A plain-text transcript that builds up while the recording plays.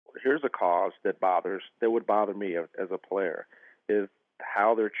here's a cause that would bother me as a player, is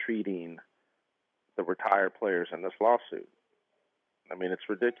how they're treating the retired players in this lawsuit. I mean, it's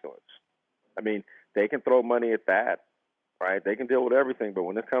ridiculous. I mean, they can throw money at that, right? They can deal with everything, but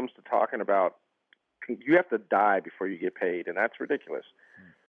when it comes to talking about, you have to die before you get paid, and that's ridiculous.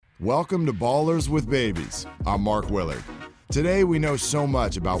 Welcome to Ballers with Babies. I'm Mark Willard. Today we know so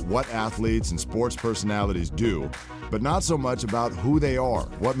much about what athletes and sports personalities do, but not so much about who they are,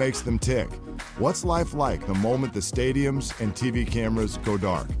 what makes them tick. What's life like the moment the stadiums and TV cameras go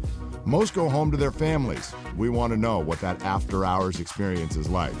dark? Most go home to their families. We want to know what that after-hours experience is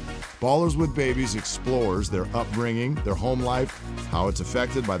like. Ballers with Babies explores their upbringing, their home life, how it's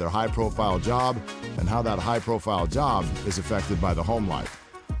affected by their high-profile job, and how that high-profile job is affected by the home life.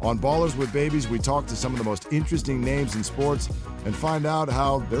 On Ballers with Babies, we talk to some of the most interesting names in sports and find out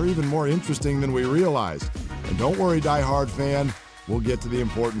how they're even more interesting than we realized. And don't worry, diehard fan, we'll get to the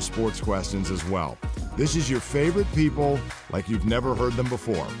important sports questions as well. This is your favorite people like you've never heard them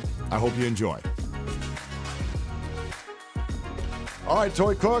before. I hope you enjoy. All right,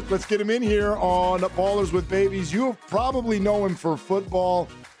 Toy Cook, let's get him in here on Ballers with Babies. You probably know him for football.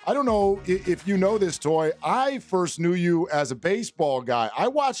 I don't know if you know this, Toy. I first knew you as a baseball guy. I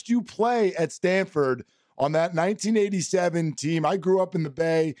watched you play at Stanford on that 1987 team. I grew up in the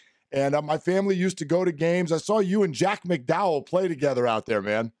Bay, and my family used to go to games. I saw you and Jack McDowell play together out there,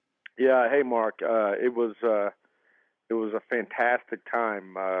 man. Yeah, hey, Mark. It was a fantastic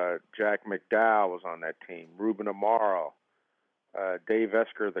time. Jack McDowell was on that team. Ruben Amaro, Dave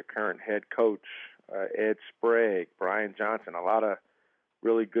Esker, the current head coach, Ed Sprague, Brian Johnson, a lot of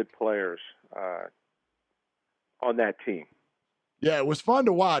really good players on that team. Yeah, it was fun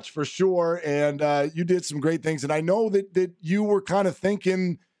to watch for sure, and you did some great things. And I know that you were kind of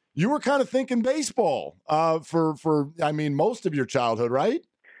thinking baseball for most of your childhood, right?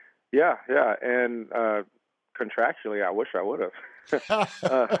 Yeah, and contractually, I wish I would have.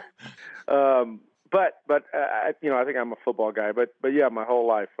 But I think I'm a football guy. But yeah, my whole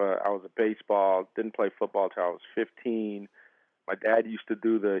life I was a baseball. Didn't play football till I was 15. My dad used to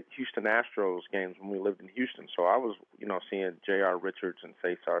do the Houston Astros games when we lived in Houston, so I was, seeing J.R. Richards and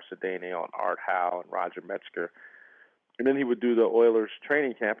Cesar Cedeno and Art Howe and Roger Metzger. And then he would do the Oilers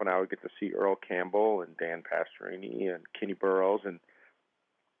training camp, and I would get to see Earl Campbell and Dan Pastorini and Kenny Burroughs. And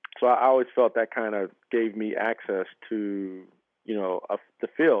so I always felt that kind of gave me access to, the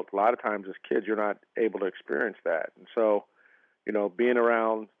field. A lot of times as kids, you're not able to experience that. And so, being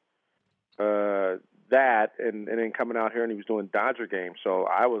around that and then coming out here, and he was doing Dodger games. So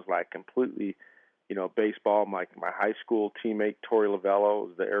I was like completely, baseball. My high school teammate, Torey Lovello,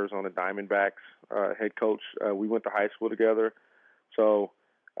 was the Arizona Diamondbacks head coach. We went to high school together. So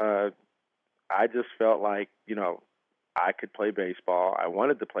I just felt like, I could play baseball. I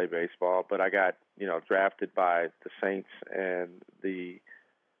wanted to play baseball, but I got, drafted by the Saints and the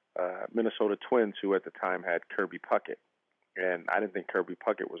Minnesota Twins, who at the time had Kirby Puckett. And I didn't think Kirby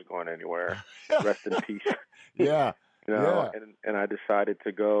Puckett was going anywhere. Rest in peace. Yeah. And I decided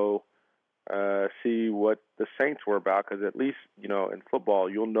to go see what the Saints were about, because at least, in football,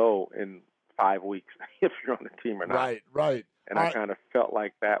 you'll know in 5 weeks if you're on the team or not. Right. And I kind of felt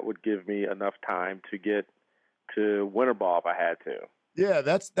like that would give me enough time to get to winter ball if I had to. Yeah,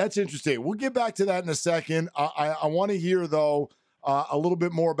 that's interesting. We'll get back to that in a second. I want to hear, though, a little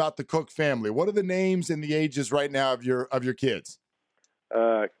bit more about the Cook family. What are the names and the ages right now of your kids?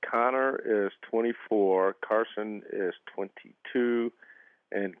 Connor is 24, Carson is 22,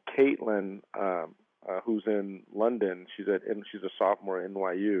 and Caitlin, who's in London, she's a sophomore at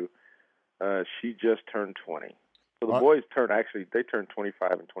NYU. She just turned 20. So the boys they turned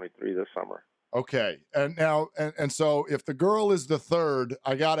 25 and 23 this summer. Okay, and now and so if the girl is the third,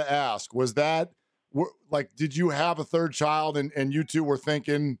 I got to ask, was that did you have a third child and you two were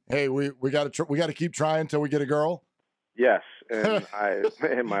thinking, hey, we got to keep trying until we get a girl? Yes, and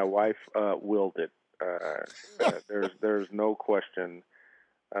and my wife willed it. There's no question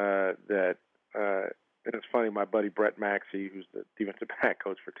that. And it's funny, my buddy Brett Maxey, who's the defensive back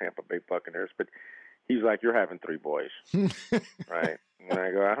coach for Tampa Bay Buccaneers, but he's like, "You're having 3 boys, right?" And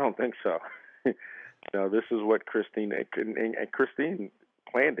I go, "I don't think so." This is what Christine and Christine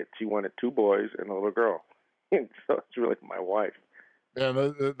planned it. She wanted 2 boys and a little girl. So it's really my wife. Yeah,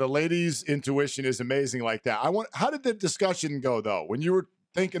 the lady's intuition is amazing like that. How did the discussion go, though? When you were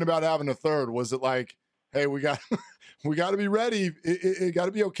thinking about having a third, was it like, hey, we got to be ready. It got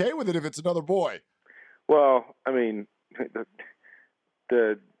to be okay with it if it's another boy? Well, I mean,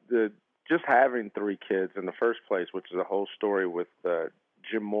 the just having 3 kids in the first place, which is a whole story with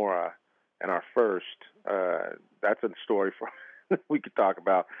Jim Mora and our first, that's a story for we could talk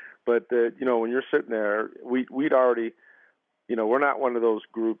about. But when you're sitting there, we'd already, we're not one of those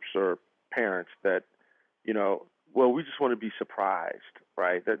groups or parents that, well, we just want to be surprised,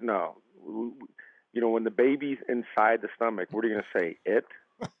 right? That no, when the baby's inside the stomach, what are you going to say? It?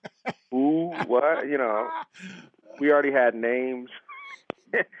 Who? What? We already had names.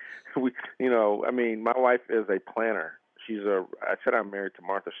 My wife is a planner. I said I'm married to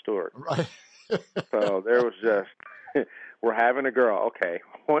Martha Stewart. Right. So there was just, we're having a girl. Okay.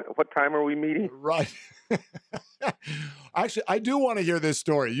 What time are we meeting? Right. Actually, I do want to hear this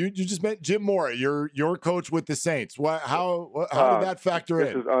story. You just met Jim Mora, your coach with the Saints. How did that factor in?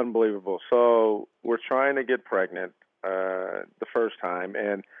 This is unbelievable. So we're trying to get pregnant the first time,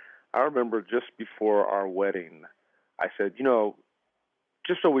 and I remember just before our wedding, I said,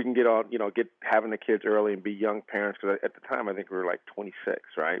 just so we can get having the kids early and be young parents, because at the time I think we were like 26,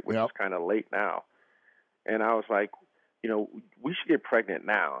 right, which is kind of late now. And I was like, we should get pregnant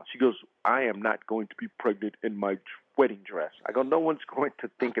now. She goes, I am not going to be pregnant in my wedding dress. I go, no one's going to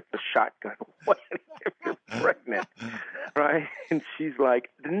think it's a shotgun wedding if you're pregnant, right? And she's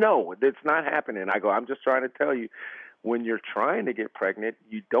like, no, it's not happening. I go, I'm just trying to tell you, when you're trying to get pregnant,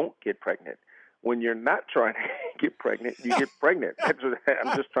 you don't get pregnant. When you're not trying to get pregnant, you get pregnant. That's what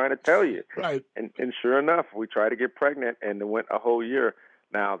I'm just trying to tell you. Right. And sure enough, we tried to get pregnant, and it went a whole year.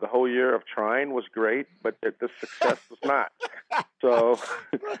 Now, the whole year of trying was great, but the success was not. So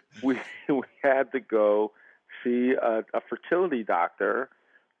we had to go see a fertility doctor.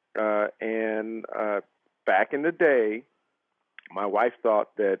 And back in the day, my wife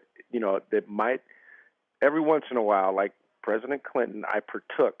thought that, that might, every once in a while, like President Clinton, I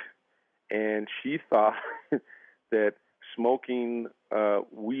partook. And she thought that smoking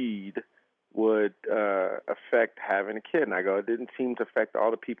weed would affect having a kid. And I go, it didn't seem to affect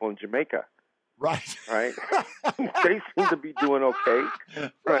all the people in Jamaica. Right. Right? They seem to be doing okay.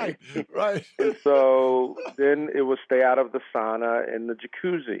 Right. Right. And so then it was stay out of the sauna and the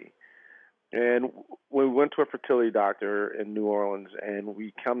jacuzzi. And we went to a fertility doctor in New Orleans, and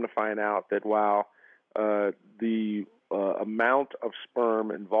we come to find out that while the amount of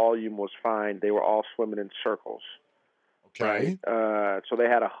sperm and volume was fine, they were all swimming in circles. Okay. Right? So they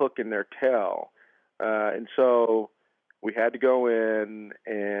had a hook in their tail. And so we had to go in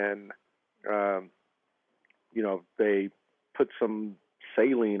and, they put some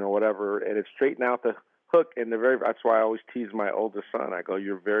saline or whatever, and it straightened out the hook. And that's why I always tease my oldest son. I go,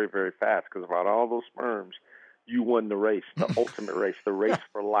 you're very, very fast, because about all those sperms, you won the race, the ultimate race, the race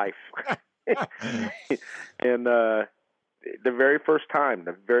for life. And the very first time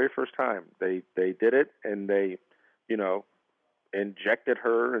they did it, and they, injected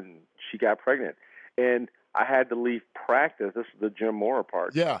her, and she got pregnant. And I had to leave practice. This is the Jim Mora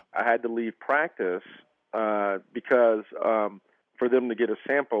part. Yeah. I had to leave practice because for them to get a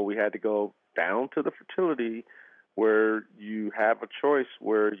sample, we had to go down to the fertility, where you have a choice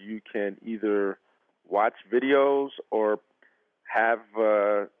where you can either watch videos or have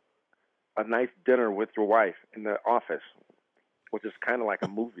a nice dinner with your wife in the office, which is kind of like a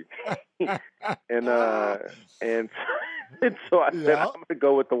movie. and so I said, I'm going to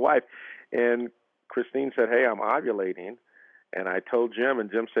go with the wife. And Christine said, hey, I'm ovulating. And I told Jim,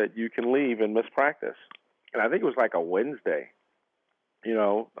 and Jim said, you can leave and miss practice. And I think it was like a Wednesday. I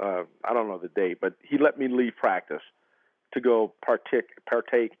don't know the date, but he let me leave practice to go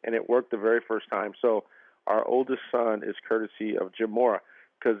partake, and it worked the very first time. So our oldest son is courtesy of Jim Mora.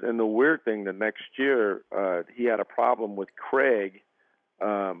 Because, and the weird thing, the next year, he had a problem with Craig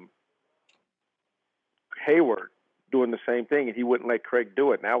Hayward doing the same thing, and he wouldn't let Craig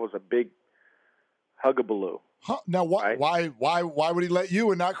do it. And that was a big hugabaloo. Huh. Now, why would he let you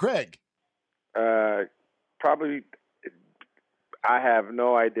and not Craig? Probably, I have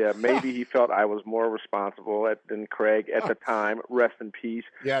no idea. Maybe he felt I was more responsible than Craig at the time. Rest in peace.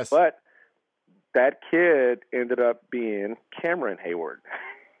 Yes. But that kid ended up being Cameron Hayward.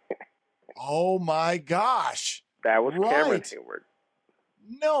 Oh, my gosh. That was right. Cameron Hayward.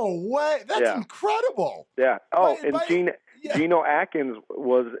 No way. That's incredible. Yeah. Oh, Geno Atkins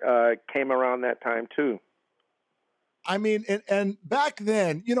came around that time, too. I mean, and back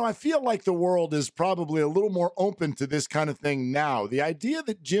then, I feel like the world is probably a little more open to this kind of thing now. The idea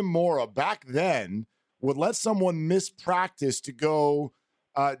that Jim Mora back then would let someone miss practice to go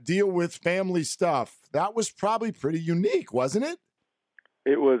deal with family stuff, that was probably pretty unique, wasn't it?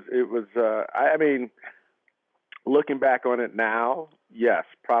 It was. I mean, looking back on it now, yes,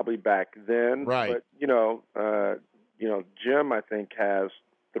 probably back then. Right. But Jim, I think, has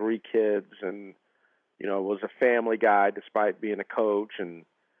 3 kids, and was a family guy despite being a coach. And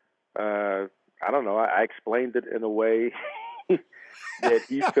I don't know. I explained it in a way that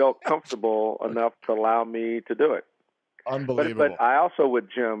he felt comfortable enough to allow me to do it. Unbelievable. But I also, with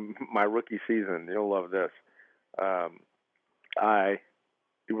Jim, my rookie season, you'll love this.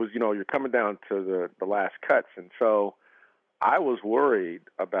 It was, you're coming down to the last cuts, and so I was worried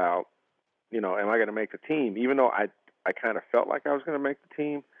about, am I going to make the team? Even though I kind of felt like I was going to make the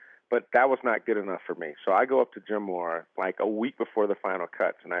team, but that was not good enough for me. So I go up to Jim Mora like a week before the final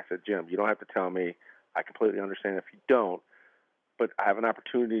cuts, and I said, Jim, you don't have to tell me. I completely understand if you don't, but I have an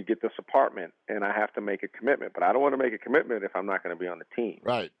opportunity to get this apartment, and I have to make a commitment. But I don't want to make a commitment if I'm not going to be on the team.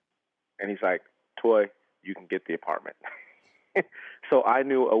 Right. And he's like, Toy, you can get the apartment. So I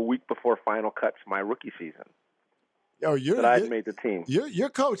knew a week before final cuts my rookie season that I had made the team. Your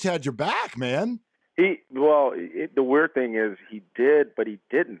coach had your back, man. The weird thing is he did, but he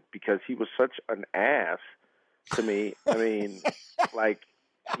didn't, because he was such an ass to me. I mean, like,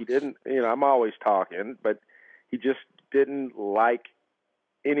 he didn't, I'm always talking, but he just didn't like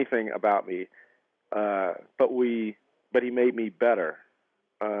anything about me. But he made me better.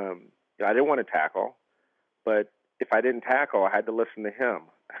 I didn't want to tackle, but if I didn't tackle, I had to listen to him,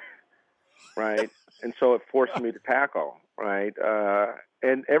 right? And so it forced me to tackle, right?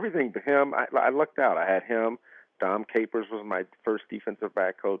 And everything to him, I lucked out. I had him. Dom Capers was my first defensive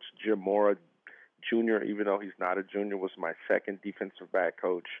back coach. Jim Mora Jr., even though he's not a junior, was my second defensive back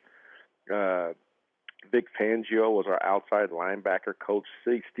coach. Vic Fangio was our outside linebacker coach.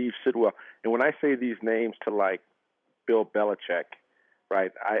 Steve Sidwell. And when I say these names to, like, Bill Belichick,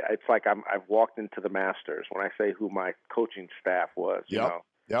 right, it's like I've walked into the Masters when I say who my coaching staff was. Yep.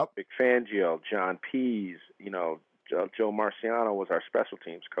 Vic Fangio, John Pease, Joe Marciano was our special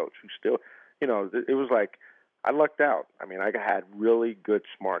teams coach, who still, it was like I lucked out. I mean, I had really good,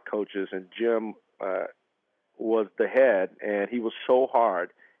 smart coaches, and Jim was the head, and he was so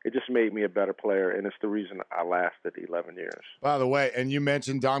hard. It just made me a better player, and it's the reason I lasted 11 years. By the way, and you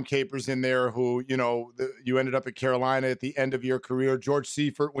mentioned Dom Capers in there, who, you ended up at Carolina at the end of your career. George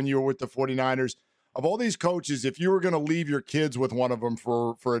Seifert when you were with the 49ers. Of all these coaches, if you were going to leave your kids with one of them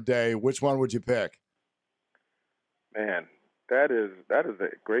for a day, which one would you pick? Man, that is a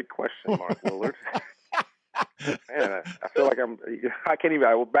great question, Mark Willard. Man, I feel like I can't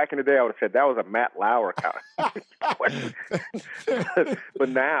even. Back in the day, I would have said that was a Matt Lauer kind of question.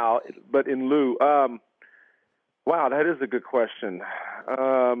 but in lieu, wow, that is a good question.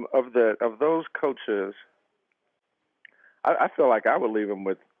 Of those coaches, I feel like I would leave him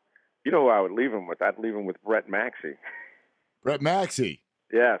with. You know who I would leave him with? I'd leave him with Brett Maxey. Brett Maxey.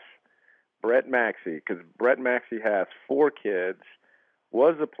 Yes, Brett Maxey, because Brett Maxey has 4 kids,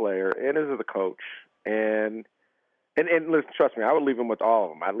 was a player, and is the coach. And listen, trust me, I would leave him with all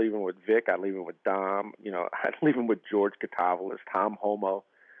of them. I'd leave him with Vic. I'd leave him with Dom. I'd leave him with George Katavolis, Tom Homo.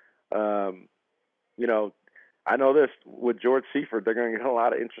 I know this, with George Seifert, they're going to get a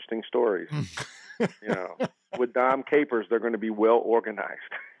lot of interesting stories. With Dom Capers, they're going to be well organized.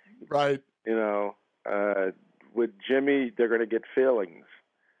 Right. With Jimmy, they're going to get feelings.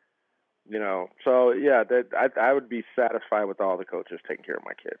 So yeah, I would be satisfied with all the coaches taking care of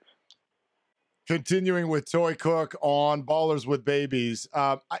my kids. Continuing with Toy Cook on Ballers with Babies.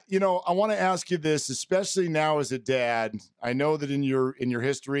 I want to ask you this, especially now as a dad. I know that in your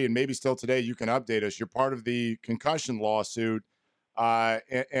history, and maybe still today, you can update us. You're part of the concussion lawsuit,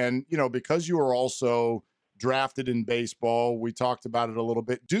 and because you are also drafted in baseball, we talked about it a little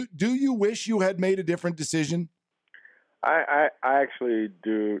bit. Do you wish you had made a different decision? I actually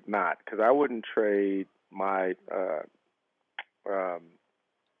do not, because I wouldn't trade my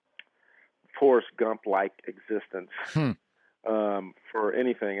Forrest Gump-like existence for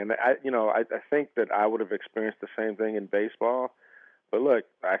anything. And I think that I would have experienced the same thing in baseball. But look,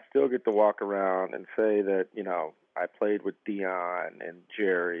 I still get to walk around and say that I played with Dion and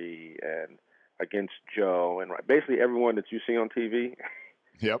Jerry and against Joe and basically everyone that you see on TV.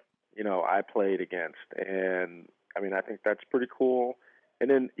 Yep. I played against, and I mean, I think that's pretty cool. And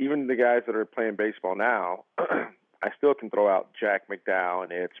then even the guys that are playing baseball now, I still can throw out Jack McDowell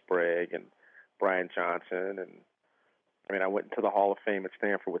and Ed Sprague and Brian Johnson. And I mean, I went into the Hall of Fame at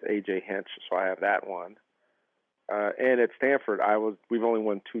Stanford with A.J. Hinch, so I have that one. And at Stanford, we've only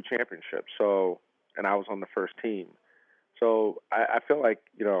won 2 championships, and I was on the first team. So I feel like,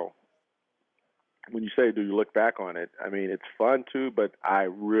 when you say, do you look back on it? I mean, it's fun too, but I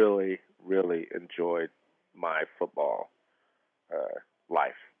really, really enjoyed my football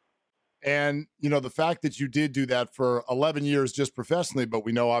life. And, the fact that you did do that for 11 years just professionally, but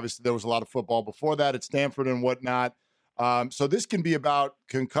we know obviously there was a lot of football before that at Stanford and whatnot. So this can be about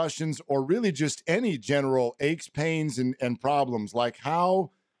concussions or really just any general aches, pains, and problems. Like how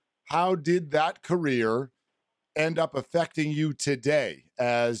did that career end up affecting you today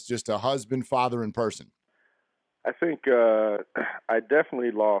as just a husband, father, and person? I think I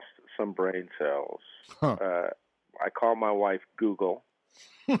definitely lost some brain cells. Huh. I call my wife Google.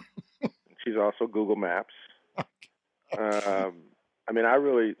 She's also Google Maps. I mean, I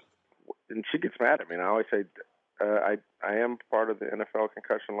really, and she gets mad at me. And I always say, I am part of the NFL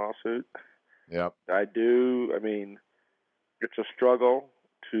concussion lawsuit. Yep. I do. I mean, it's a struggle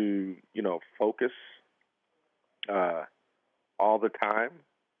to focus all the time.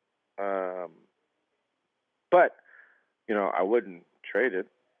 But I wouldn't trade it.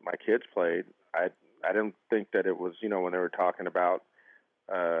 My kids played. I didn't think that it was when they were talking about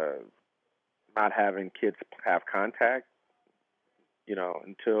not having kids have contact,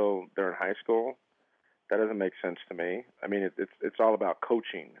 until they're in high school. That doesn't make sense to me. I mean, it's all about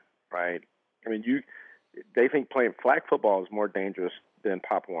coaching, right? I mean, they think playing flag football is more dangerous than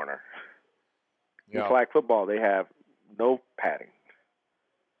Pop Warner. Yeah. In flag football, they have no padding,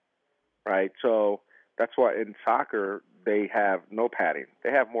 right? So that's why in soccer they have no padding.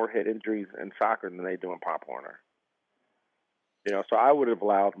 They have more head injuries in soccer than they do in Pop Warner. So I would have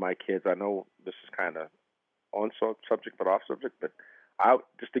allowed my kids. I know this is kind of on subject but off subject, but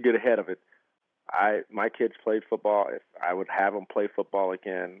just to get ahead of it, my kids played football. If I would have them play football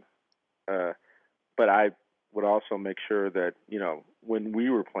again, but I would also make sure that when we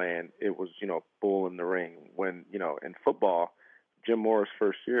were playing, it was bull in the ring. When in football, Jim Morris'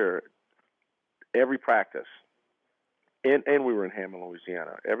 first year, every practice, and we were in Hammond,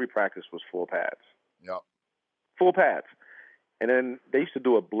 Louisiana. Every practice was full pads. Yep. Full pads. And then they used to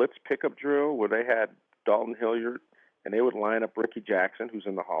do a blitz pickup drill where they had Dalton Hilliard, and they would line up Ricky Jackson, who's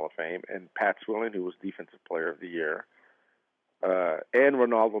in the Hall of Fame, and Pat Swilling, who was Defensive Player of the Year, and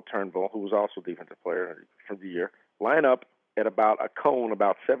Ronaldo Turnbull, who was also Defensive Player of the Year, line up at about a cone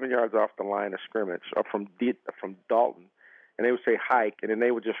about 7 yards off the line of scrimmage, or from Dalton, and they would say hike, and then they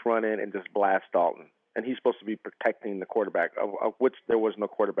would just run in and just blast Dalton. And he's supposed to be protecting the quarterback, of which there was no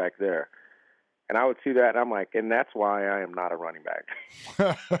quarterback there. And I would see that, and I'm like, and that's why I am not a running back.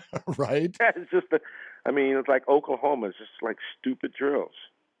 Right? It's just, it's like Oklahoma. It's just like stupid drills.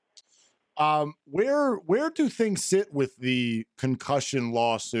 Where do things sit with the concussion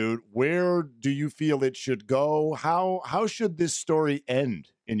lawsuit? Where do you feel it should go? How should this story end,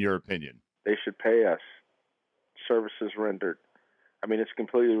 in your opinion? They should pay us services rendered. I mean, it's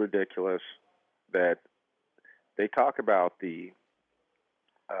completely ridiculous that they talk about the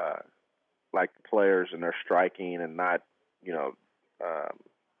like the players and they're striking and not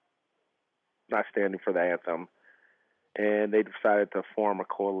standing for the anthem. And they decided to form a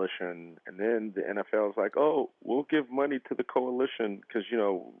coalition. And then the NFL is like, oh, we'll give money to the coalition because,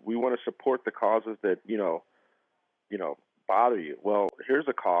 we want to support the causes that, bother you. Well, here's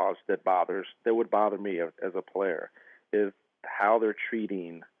a cause that would bother me as a player, is how they're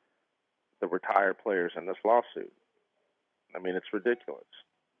treating the retired players in this lawsuit. I mean, it's ridiculous.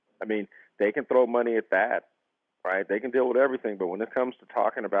 I mean, they can throw money at that, right? They can deal with everything. But when it comes to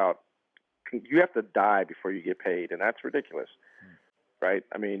talking about, you have to die before you get paid, and that's ridiculous, right?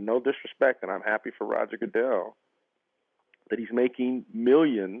 I mean, no disrespect, and I'm happy for Roger Goodell that he's making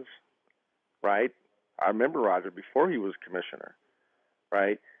millions, right? I remember Roger before he was commissioner,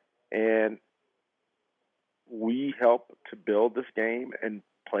 right? And we help to build this game, and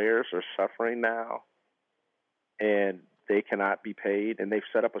players are suffering now, and they cannot be paid, and they've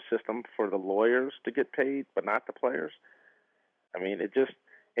set up a system for the lawyers to get paid, but not the players. I mean,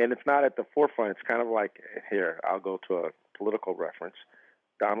 and it's not at the forefront. It's kind of like, here, I'll go to a political reference.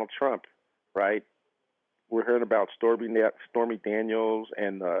 Donald Trump, right? We're hearing about Stormy Daniels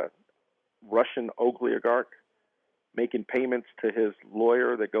and the Russian oligarch making payments to his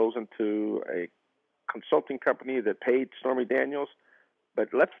lawyer that goes into a consulting company that paid Stormy Daniels. But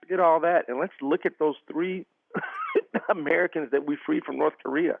let's forget all that, and let's look at those 3 Americans that we freed from North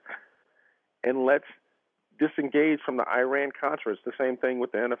Korea, and let's disengage from the Iran-Contra. It's the same thing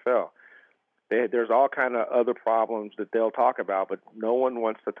with the NFL. There's all kind of other problems that they'll talk about, but no one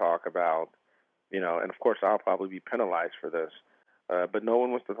wants to talk about, and of course I'll probably be penalized for this, but no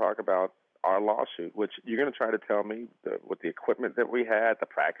one wants to talk about our lawsuit, which you're going to try to tell me with the equipment that we had, the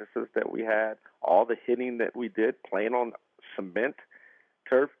practices that we had, all the hitting that we did, playing on cement,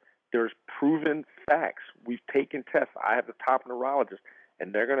 turf. There's proven facts. We've taken tests. I have the top neurologist,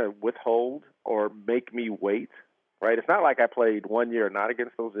 and they're going to withhold or make me wait, right? It's not like I played 1 year, not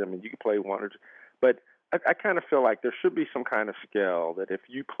against those. I mean, you can play one or two. But I kind of feel like there should be some kind of scale that if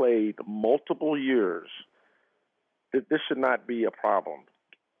you played multiple years, that this should not be a problem,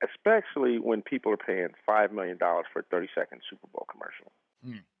 especially when people are paying $5 million for a 30-second Super Bowl commercial.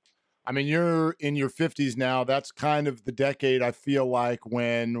 I mean, you're in your 50s now. That's kind of the decade, I feel like,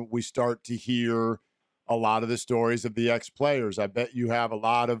 when we start to hear a lot of the stories of the ex-players. I bet you have a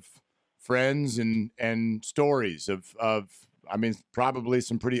lot of friends and stories of I mean, probably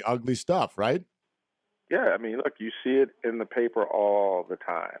some pretty ugly stuff, right? Yeah, I mean, look, you see it in the paper all the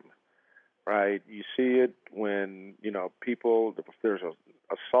time, right? You see it when, people, if there's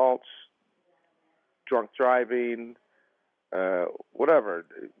assaults, drunk driving, whatever.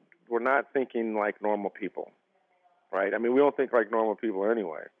 We're not thinking like normal people, right? I mean, we don't think like normal people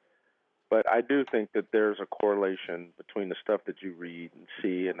anyway. But I do think that there's a correlation between the stuff that you read and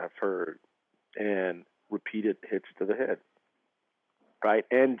see and have heard and repeated hits to the head, right?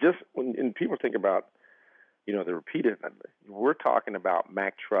 And just when people think about, the repeated, we're talking about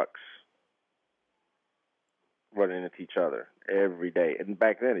Mack trucks running into each other every day. And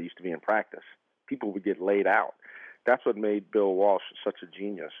back then, it used to be in practice. People would get laid out. That's what made Bill Walsh such a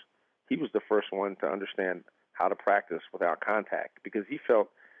genius. He was the first one to understand how to practice without contact because he felt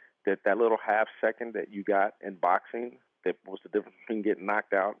that little half second that you got in boxing that was the difference between getting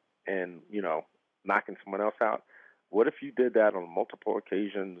knocked out and, knocking someone else out. What if you did that on multiple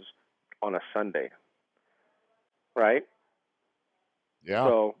occasions on a Sunday, right? Yeah.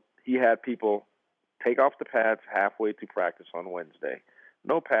 So he had people take off the pads halfway through practice on Wednesday,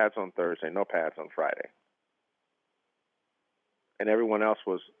 no pads on Thursday, no pads on Friday. And everyone else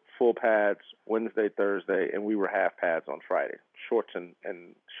was full pads Wednesday, Thursday, and we were half pads on Friday, shorts and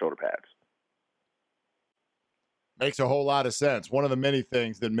shoulder pads. Makes a whole lot of sense. One of the many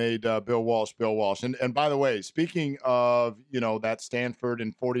things that made Bill Walsh Bill Walsh. And by the way, speaking of, that Stanford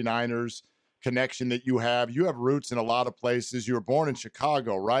and 49ers connection that you have roots in a lot of places. You were born in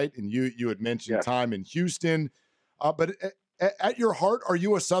Chicago, right? And you had mentioned Yes. time in Houston. But at your heart, are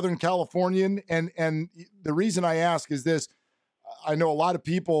you a Southern Californian? And the reason I ask is this. I know a lot of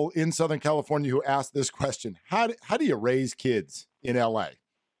people in Southern California who ask this question. How do you raise kids in LA?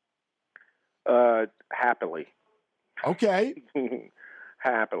 Happily. Okay.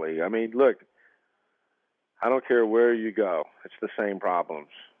 Happily. I mean, look, I don't care where you go. It's the same problems,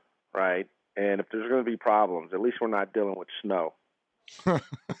 right? And if there's going to be problems, at least we're not dealing with snow,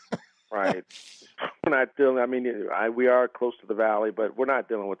 right? We're not dealing, we are close to the valley, but we're not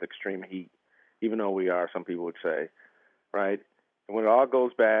dealing with extreme heat, even though we are, some people would say, right? And when it all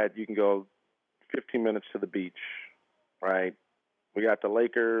goes bad, you can go 15 minutes to the beach, right? We got the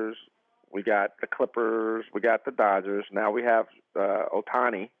Lakers, we got the Clippers, we got the Dodgers. Now we have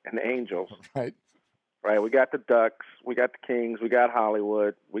Ohtani and the Angels. Right. Right. We got the Ducks, we got the Kings, we got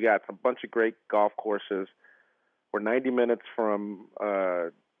Hollywood, we got a bunch of great golf courses. We're 90 minutes from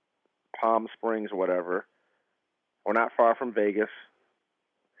Palm Springs or whatever. We're not far from Vegas,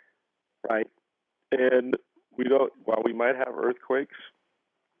 right? And while we might have earthquakes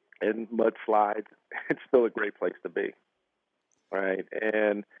and mudslides, it's still a great place to be, right?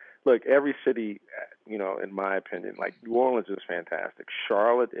 And look, every city, in my opinion, like New Orleans is fantastic.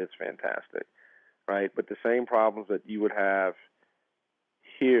 Charlotte is fantastic, right? But the same problems that you would have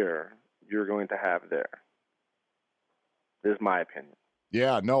here, you're going to have there. This is my opinion.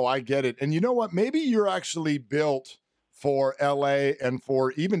 Yeah, no, I get it. And you know what? Maybe you're actually built for LA and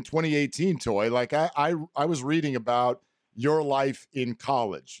for even 2018, Toy. Like I was reading about your life in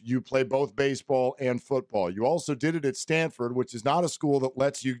college. You play both baseball and football. You also did it at Stanford, which is not a school that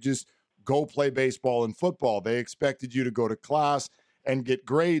lets you just go play baseball and football. They expected you to go to class and get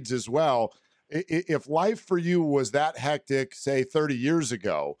grades as well. If life for you was that hectic, say 30 years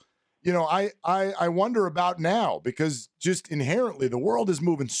ago, I wonder about now because just inherently the world is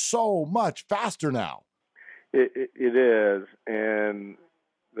moving so much faster now. It is. And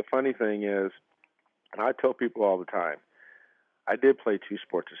the funny thing is, and I tell people all the time, I did play two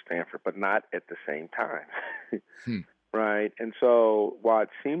sports at Stanford, but not at the same time. Right. And so while it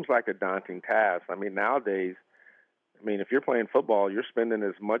seems like a daunting task, nowadays, if you're playing football, you're spending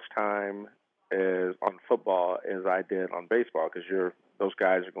as much time on football as I did on baseball because those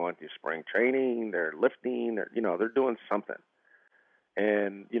guys are going through spring training, they're lifting, they're doing something.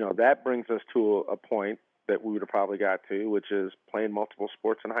 And, that brings us to a point that we would have probably got to, which is playing multiple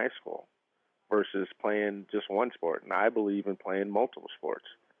sports in high school versus playing just one sport. And I believe in playing multiple sports.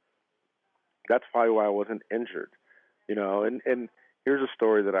 That's probably why I wasn't injured, and here's a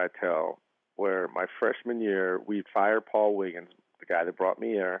story that I tell where my freshman year, we'd fired Paul Wiggins, the guy that brought me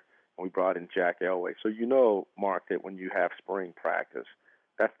here, and we brought in Jack Elway. So Mark, that when you have spring practice,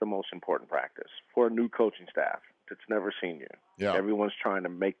 that's the most important practice for a new coaching staff that's never seen you. Yeah. Everyone's trying to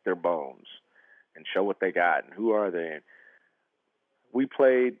make their bones and show what they got and who are they. We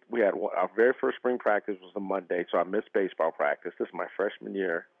had our very first spring practice was a Monday, so I missed baseball practice. This is my freshman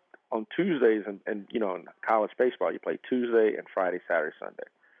year. on Tuesdays, and you know, in college baseball, you play Tuesday and Friday, Saturday, Sunday.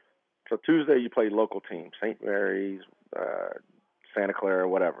 So Tuesday you play local teams, St. Mary's, Santa Clara,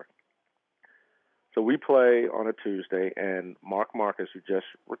 whatever. So we play on a Tuesday, and Mark Marcus, who just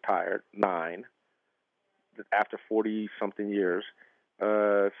retired, 9, after 40-something years,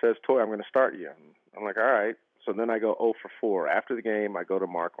 says, Toy, I'm going to start you. I'm like, all right. So then I go 0 for 4. After the game, I go to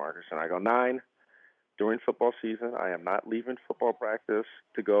Mark Marcus, and I go, 9, during football season, I am not leaving football practice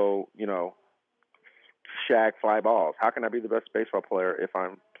to go, you know, shag fly balls. How can I be the best baseball player if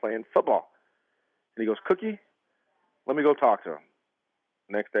I'm playing football? And he goes, Cookie, let me go talk to him.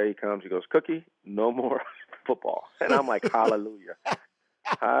 Next day he comes, he goes, Cookie, no more football. And I'm like, hallelujah.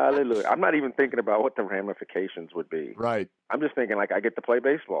 Hallelujah. I'm not even thinking about what the ramifications would be. Right. I'm just thinking, like, I get to play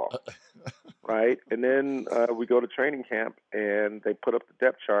baseball. Right? And then we go to training camp, and they put up the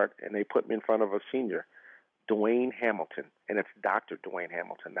depth chart, and they put me in front of a senior, Dwayne Hamilton. And it's Dr. Dwayne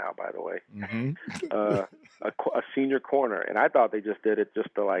Hamilton now, by the way. Mm-hmm. A senior corner. And I thought they just did it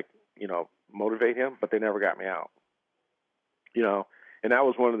just to, like, you know, motivate him, but they never got me out. You know, and that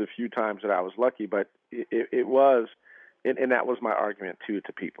was one of the few times that I was lucky, but it was, and that was my argument, too,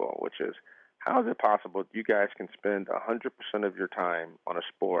 to people, which is, how is it possible you guys can spend 100% of your time on a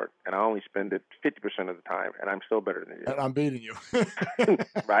sport, and I only spend it 50% of the time, and I'm still better than you? And I'm beating you.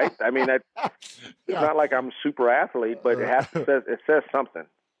 Right? I mean, it's not like I'm a super athlete, but it says something.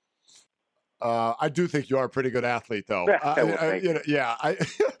 I do think you are a pretty good athlete, though. By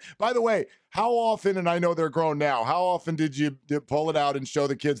the way, how often, and I know they're grown now, how often did you pull it out and show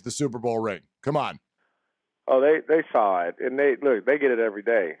the kids the Super Bowl ring? Come on. Oh, they saw it, and they get it every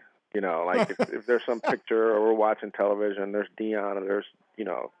day. You know, like if there's some picture or we're watching television, there's Dion or there's, you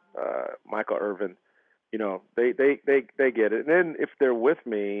know, Michael Irvin, you know, they get it. And then if they're with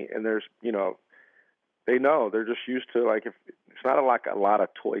me and there's, you know, they know, they're just used to, like, if it's not like a lot of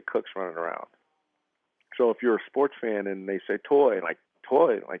toy cooks running around. So if you're a sports fan and they say toy, like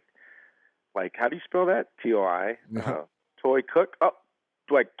how do you spell that? T-O-I, toy cook? Oh,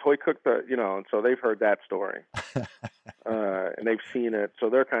 like toy cook, you know, and so they've heard that story. And they've seen it, so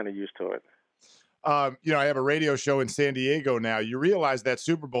they're kind of used to it. You know, I have a radio show in San Diego now. You realize that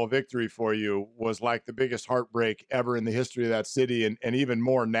Super Bowl victory for you was like the biggest heartbreak ever in the history of that city, and even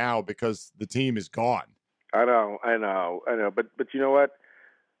more now because the team is gone. I know. But you know what?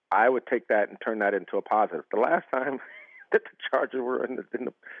 I would take that and turn that into a positive. The last time that the Chargers were in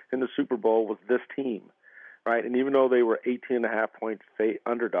the Super Bowl was this team, right? And even though they were 18.5-point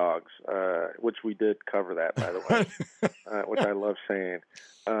underdogs, which we did cover that, by the way, which I love saying,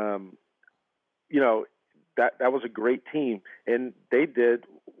 you know, that was a great team, and they did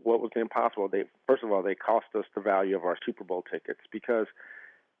what was impossible. First of all, they cost us the value of our Super Bowl tickets, because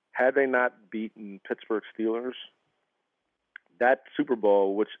had they not beaten Pittsburgh Steelers, that Super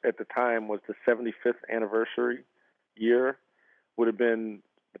Bowl, which at the time was the 75th anniversary year, would have been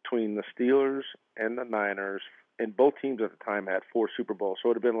between the Steelers and the Niners, and both teams at the time had 4 Super Bowls, so it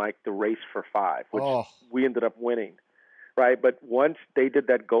would have been like the race for 5, which we ended up winning, right? But once they did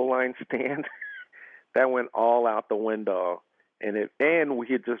that goal line stand, that went all out the window, and we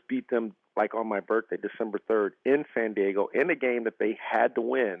had just beat them, like, on my birthday, December 3rd, in San Diego, in a game that they had to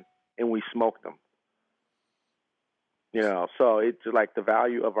win, and we smoked them. You know, so it's like the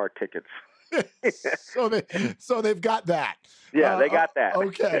value of our tickets. So they've got that. Yeah, they got that.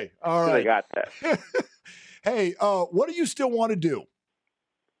 Okay, all right. They got that. Hey, what do you still want to do?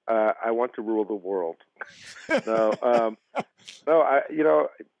 I want to rule the world.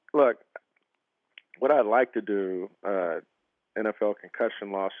 Look, what I'd like to do, NFL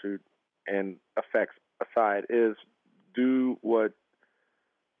concussion lawsuit and effects aside, is do what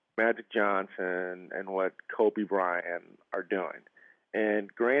Magic Johnson and what Kobe Bryant are doing.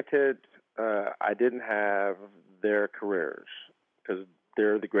 And granted, I didn't have their careers because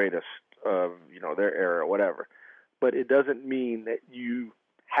they're the greatest of, you know, their era or whatever. But it doesn't mean that you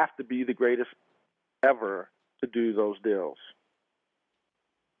have to be the greatest ever to do those deals.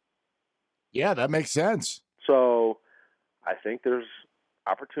 Yeah, that makes sense. So I think there's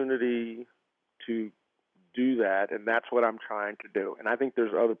opportunity to do that, and that's what I'm trying to do. And I think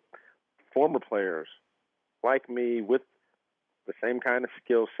there's other former players like me with the same kind of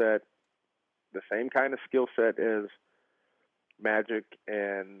skill set as Magic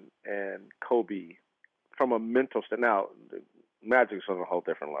and Kobe from a mental standpoint. Now, Magic's on a whole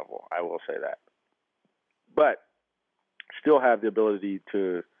different level, I will say that. But still have the ability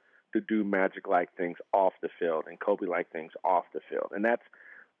to do Magic-like things off the field and Kobe-like things off the field. And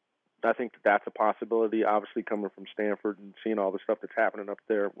I think that's a possibility, obviously coming from Stanford and seeing all the stuff that's happening up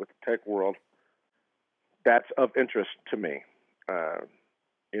there with the tech world. That's of interest to me.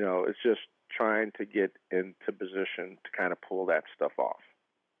 It's just trying to get into position to kind of pull that stuff off.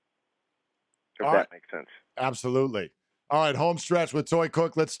 If All that right. makes sense. Absolutely. All right, home stretch with Toy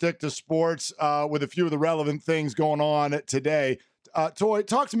Cook. Let's stick to sports with a few of the relevant things going on today. Toy,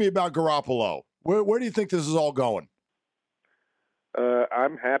 talk to me about Garoppolo. Where do you think this is all going?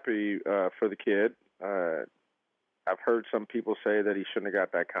 I'm happy for the kid. I've heard some people say that he shouldn't have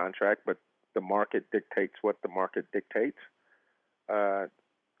got that contract, but the market dictates what the market dictates.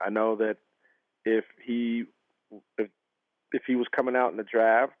 I know that if he was coming out in the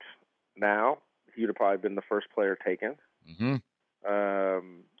draft now, he would have probably been the first player taken. Mm-hmm.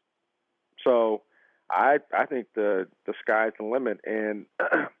 So I think the sky's the limit, and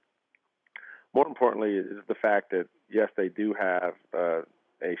more importantly is the fact that yes, they do have a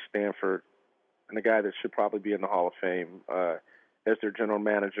Stanford and a guy that should probably be in the Hall of Fame as their general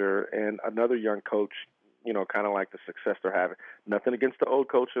manager, and another young coach. Kind of like the success they're having. Nothing against the old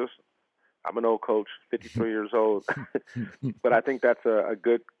coaches. I'm an old coach, 53 years old, but I think that's a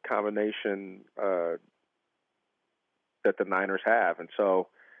good combination that the Niners have. And so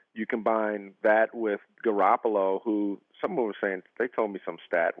you combine that with Garoppolo, who someone was saying, they told me some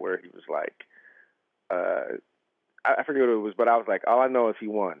stat where he was like, I forget what it was, but I was like, all I know is he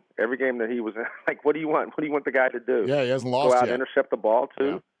won. Every game that he was in, like, what do you want? What do you want the guy to do? Yeah, he hasn't lost Go out yet. and intercept the ball,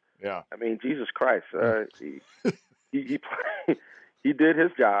 too? Yeah. I mean, Jesus Christ. He did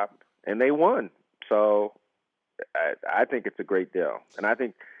his job, and they won. So I think it's a great deal. And I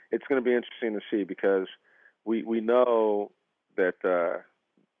think it's going to be interesting to see because we know that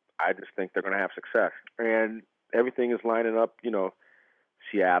I just think they're going to have success. And everything is lining up,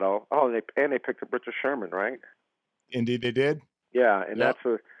 Seattle. Oh, and they picked up Richard Sherman, right? Indeed, they did. Yeah, and that's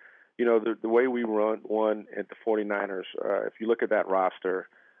the way we won at the 49ers. If you look at that roster,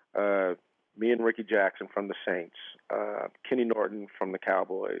 me and Ricky Jackson from the Saints, Kenny Norton from the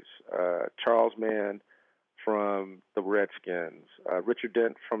Cowboys, Charles Mann from the Redskins, Richard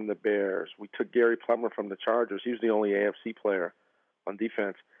Dent from the Bears. We took Gary Plummer from the Chargers. He was the only AFC player on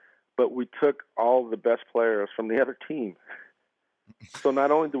defense. But we took all the best players from the other team. So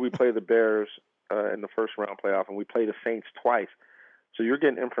not only do we play the Bears in the first round playoff, and we play the Saints twice. So you're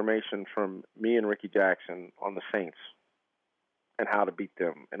getting information from me and Ricky Jackson on the Saints and how to beat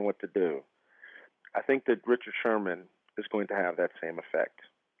them and what to do. I think that Richard Sherman is going to have that same effect.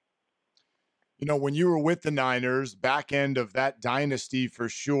 When you were with the Niners, back end of that dynasty for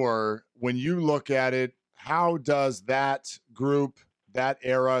sure, when you look at it, how does that group, that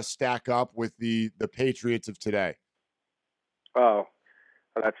era stack up with the Patriots of today? Oh,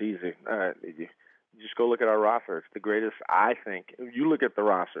 that's easy. You just go look at our roster. It's the greatest, I think. If you look at the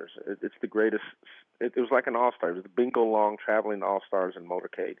rosters, it's the greatest. It was like an all-star. It was the bingo long traveling all-stars in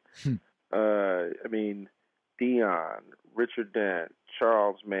motorcade. I mean, Dion, Richard Dent,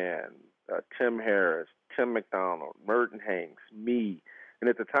 Charles Mann, Tim Harris, Tim McDonald, Merton Hanks, me. And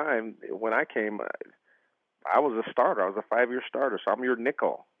at the time, when I came, I was a starter. I was a 5-year starter, so I'm your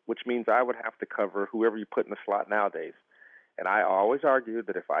nickel, which means I would have to cover whoever you put in the slot nowadays. And I always argued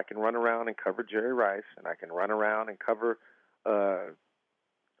that if I can run around and cover Jerry Rice, and I can run around and cover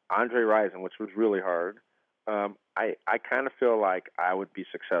Andre Rison, which was really hard, I kind of feel like I would be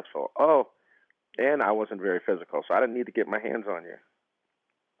successful. Oh, and I wasn't very physical, so I didn't need to get my hands on you.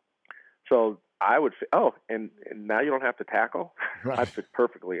 So I would say, and now you don't have to tackle. Right. I fit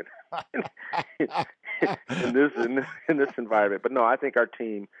perfectly in this environment. But no, I think our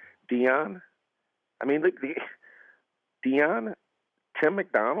team, Dion. I mean, Dion, Tim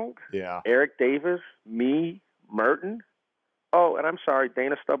McDonald, Eric Davis, me, Merton. Oh, and I'm sorry,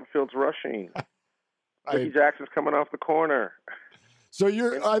 Dana Stubblefield's rushing. Ricky Jackson's coming off the corner. So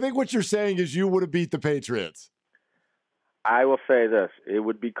I think what you're saying is you would have beat the Patriots. I will say this: it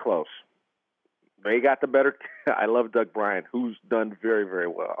would be close. They got the better. I love Doug Bryant, who's done very, very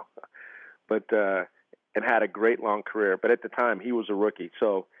well, but and had a great long career. But at the time, he was a rookie,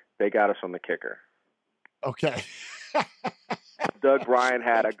 so they got us on the kicker. Okay. Doug Bryant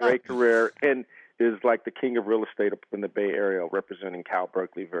had a great career and is like the king of real estate up in the Bay Area, representing Cal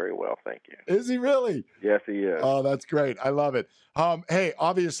Berkeley very well. Thank you. Is he really? Yes, he is. Oh, that's great. I love it. Hey,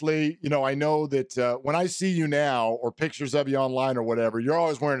 obviously, I know that when I see you now or pictures of you online or whatever, you're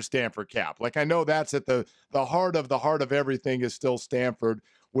always wearing a Stanford cap. Like, I know that's at the heart of everything is still Stanford,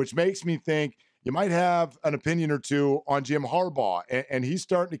 which makes me think you might have an opinion or two on Jim Harbaugh, and he's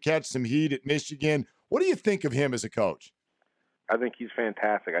starting to catch some heat at Michigan. What do you think of him as a coach? I think he's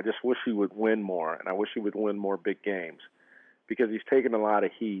fantastic. I just wish he would win more, and I wish he would win more big games because he's taken a lot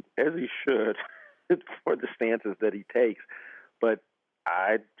of heat, as he should, for the stances that he takes. But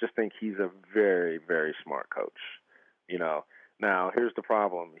I just think he's a very, very smart coach. Now, here's the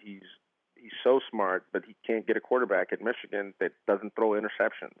problem. He's so smart, but he can't get a quarterback at Michigan that doesn't throw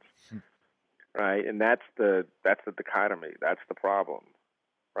interceptions, right? And that's the dichotomy. That's the problem,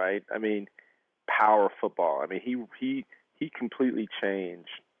 right? I mean, power football. I mean, he completely changed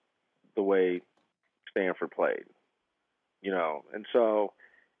the way Stanford played,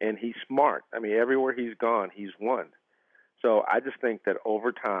 and he's smart. I mean, everywhere he's gone, he's won. So I just think that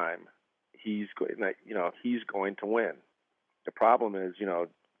over time, he's going to win. The problem is,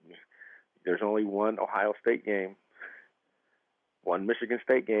 there's only one Ohio State game, one Michigan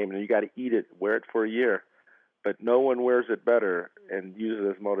State game, and you got to eat it, wear it for a year. But no one wears it better and uses it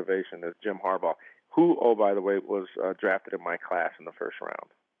as motivation as Jim Harbaugh, who, oh, by the way, was drafted in my class in the first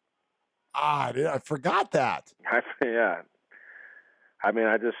round. I forgot that. Yeah. I mean,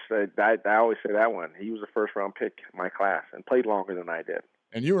 I always say that one. He was a first-round pick in my class and played longer than I did.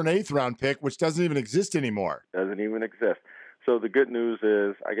 And you were an 8th-round pick, which doesn't even exist anymore. Doesn't even exist. So the good news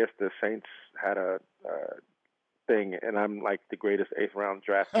is, I guess the Saints had a thing, and I'm like the greatest 8th-round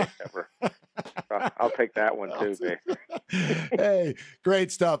draft pick ever. So I'll take that one too, babe. Hey,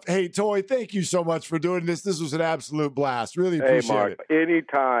 great stuff. Hey, Toy, thank you so much for doing this. This was an absolute blast. Really appreciate it.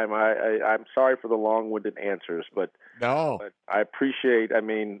 Anytime. I'm sorry for the long-winded answers, but I appreciate. I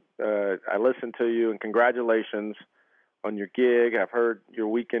mean, I listen to you, and congratulations on your gig. I've heard your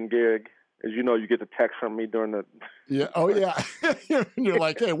weekend gig. As you know, you get the text from me during the... Yeah. Oh, yeah. You're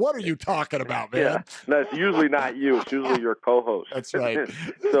like, hey, what are you talking about, man? Yeah. No, it's usually not you. It's usually your co-host. That's right.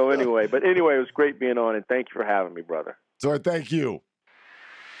 So anyway, it was great being on, and thank you for having me, brother. So thank you.